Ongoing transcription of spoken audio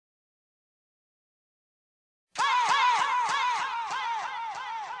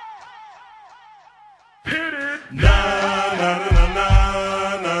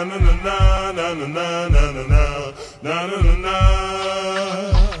na na na na.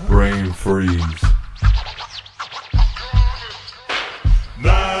 Brain freeze.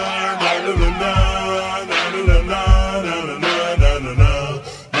 Na na na na na na na na na na na na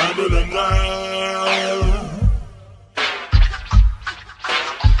na na na.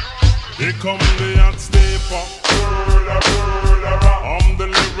 Here come the hot stepper. I'm the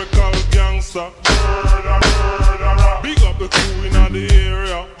lyrical gangster. Big up the crew in the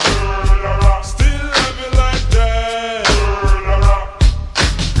area. Still heavy like that.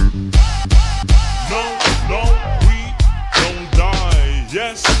 No, no, we don't die.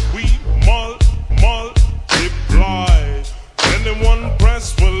 Yes, we multiply. Anyone press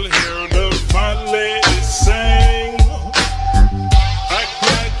will hear the fine lady sing. Act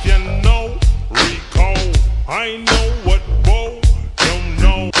like you know Rico. I know what Bo don't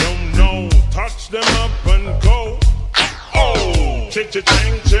know. Touch them up and go. Oh, ching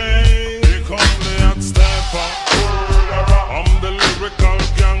ching. Here come the hot stepper. I'm the lyrical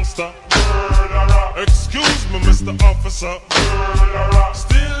gangster. Excuse me, Mr. Officer.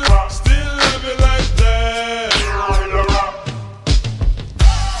 Still heavy like that.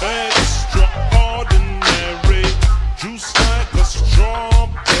 Extraordinary. Juice like a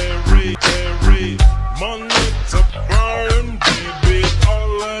strawberry. Money to burn, baby,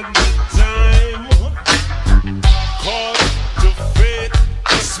 all of the time. Call to fate,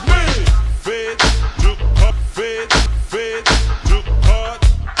 it's me. Fate to cut, fate to cut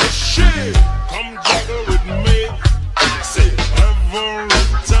the shit. Come juggle with me, see every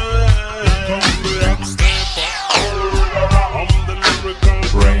time. Come the hot stepper. I'm the lyrical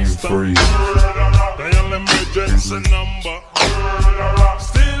Brain gangster. freeze. Dial emergency number.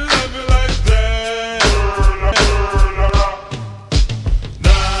 Still heavy like that.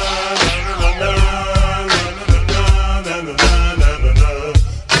 Na na na na na na na na na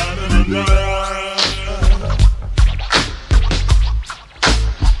na na.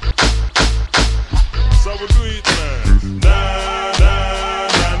 So we do it, man. Na na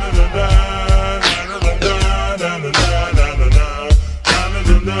na na na na na na na na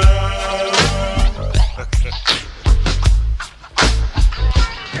na na.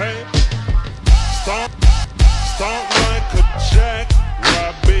 Hey, start like a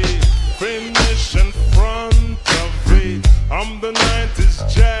jackrabbit, finish in front of it. I'm the 90s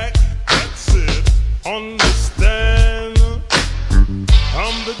Jack, that's it. Understand?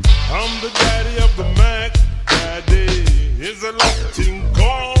 I'm the daddy of the Mac. Daddy is a Latin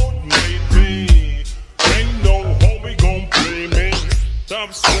gold, maybe. Ain't no homie gon' play me.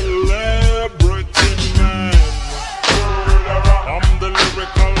 Top celebrity man. I'm the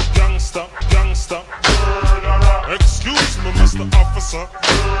lyrical gangster. Excuse me, Mr. Officer.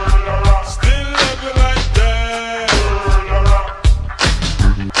 Still heavy like that.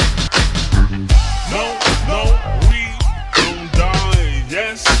 No, we don't die.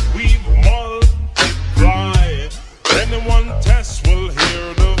 Yes, we multiply. Anyone test will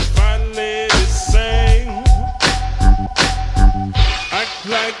hear the fine lady sing. Act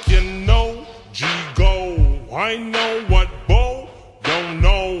like you know G-Go. I know what Bo don't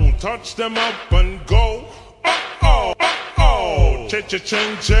know. Touch them up and go. Oh, ching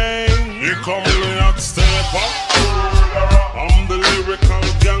ching. Here come the hot stepper. I'm the lyrical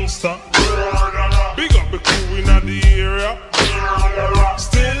gangster. Big up the crew in the area.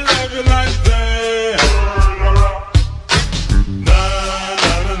 Still heavy like that. Na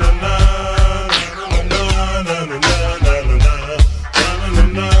na na na na na na na na na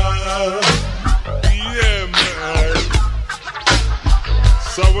na. Yeah, man.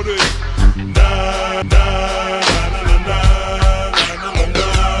 So what is na na na na na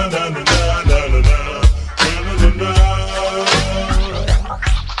na na na na na.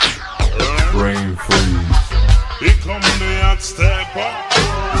 Brain freeze. Here come the hot stepper.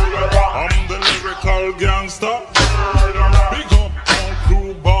 I'm the lyrical gangster. Big up on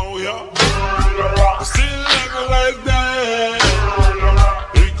crew boy, yeah. Still heavy like that.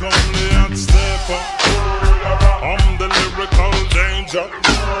 Here come the hot stepper. I'm the lyrical danger.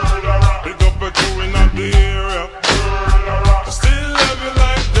 Big up a crew in the area. Still heavy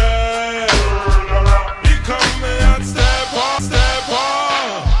like that. Here come the hot stepper.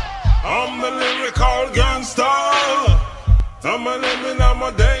 I'm the lyrical gangster. I'm a living, I'm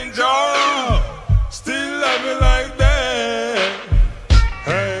a danger.